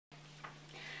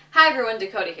Hi everyone,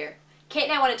 Dakota here. Kate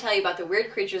and I want to tell you about the weird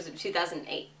creatures of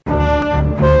 2008.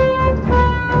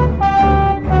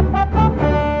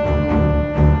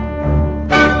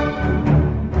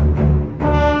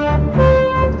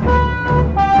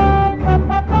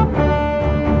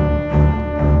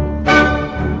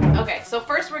 Okay, so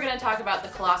first we're going to talk about the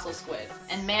colossal squid.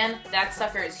 And man, that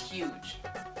sucker is huge.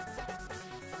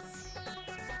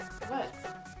 What?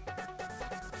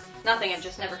 Nothing, I've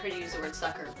just never heard you use the word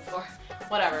sucker before.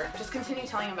 Whatever, just continue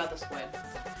telling about the squid.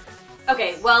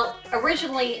 Okay, well,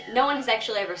 originally, no one has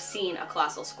actually ever seen a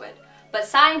colossal squid, but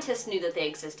scientists knew that they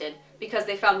existed because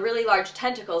they found really large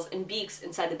tentacles and beaks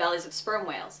inside the bellies of sperm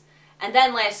whales. And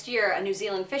then last year, a New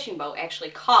Zealand fishing boat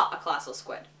actually caught a colossal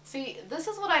squid. See, this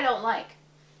is what I don't like.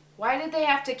 Why did they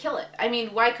have to kill it? I mean,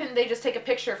 why couldn't they just take a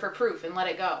picture for proof and let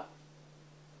it go?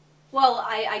 Well,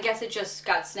 I guess it just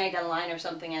got snagged on a line or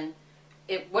something and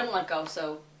it wouldn't let go,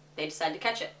 so they decided to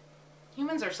catch it.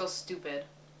 Humans are so stupid.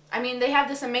 I mean, they have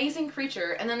this amazing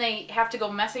creature, and then they have to go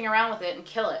messing around with it and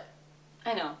kill it.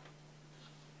 I know.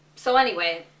 So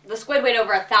anyway, the squid weighed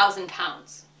over 1,000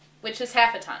 pounds. Which is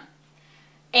half a ton.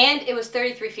 And it was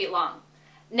 33 feet long.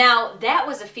 Now, that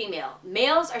was a female.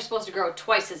 Males are supposed to grow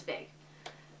twice as big.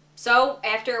 So,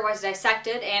 after it was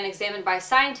dissected and examined by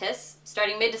scientists,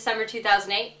 starting mid-December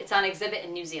 2008, it's on exhibit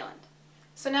in New Zealand.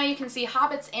 So now you can see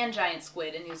hobbits and giant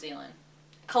squid in New Zealand.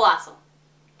 Colossal.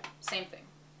 Same thing.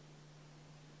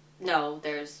 No,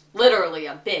 there's literally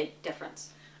a big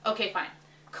difference. Okay, fine.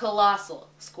 Colossal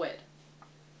squid.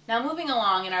 Now moving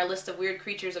along in our list of weird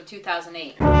creatures of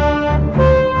 2008.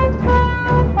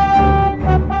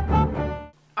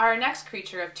 Our next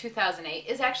creature of 2008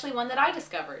 is actually one that I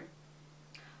discovered.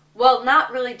 Well,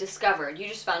 not really discovered. You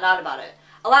just found out about it.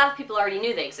 A lot of people already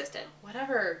knew they existed.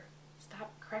 Whatever.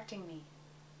 Stop correcting me.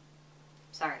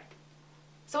 Sorry.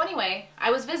 So anyway,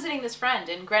 I was visiting this friend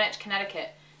in Greenwich, Connecticut,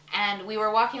 and we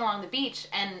were walking along the beach,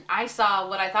 and I saw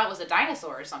what I thought was a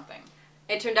dinosaur or something.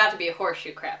 It turned out to be a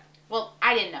horseshoe crab. Well,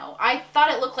 I didn't know. I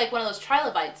thought it looked like one of those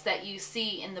trilobites that you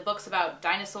see in the books about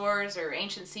dinosaurs or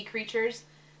ancient sea creatures.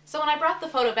 So when I brought the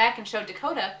photo back and showed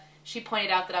Dakota, she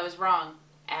pointed out that I was wrong,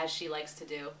 as she likes to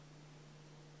do.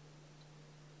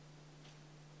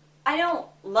 I don't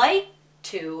like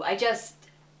to, I just...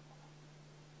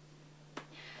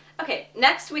 Okay,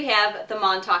 next we have the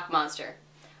Montauk Monster,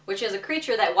 which is a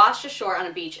creature that washed ashore on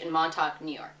a beach in Montauk,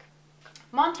 New York.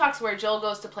 Montauk's where Joel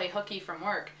goes to play hooky from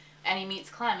work, and he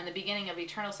meets Clem in the beginning of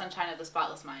Eternal Sunshine of the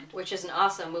Spotless Mind. Which is an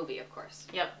awesome movie, of course.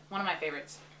 Yep, one of my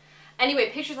favorites.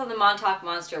 Anyway, pictures of the Montauk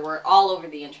Monster were all over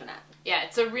the internet. Yeah,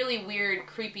 it's a really weird,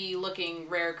 creepy-looking,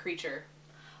 rare creature.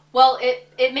 Well,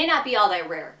 it may not be all that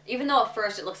rare, even though at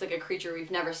first it looks like a creature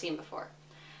we've never seen before.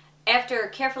 After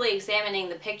carefully examining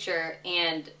the picture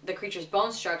and the creature's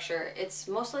bone structure, it's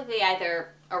most likely either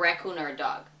a raccoon or a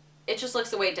dog. It just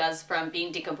looks the way it does from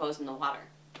being decomposed in the water.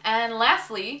 And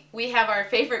lastly, we have our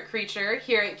favorite creature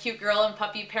here at Cute Girl and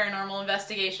Puppy Paranormal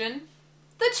Investigation,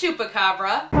 the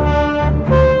Chupacabra.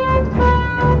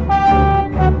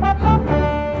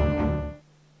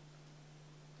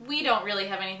 We don't really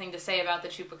have anything to say about the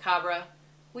Chupacabra.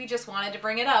 We just wanted to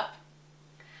bring it up.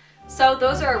 So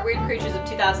those are our weird creatures of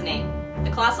 2008. The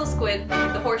colossal squid,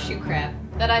 the horseshoe crab,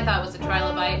 That I thought was a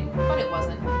trilobite, but it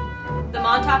wasn't. the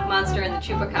Montauk Monster, and the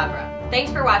Chupacabra.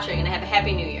 Thanks for watching and have a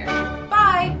Happy New Year.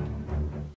 Bye!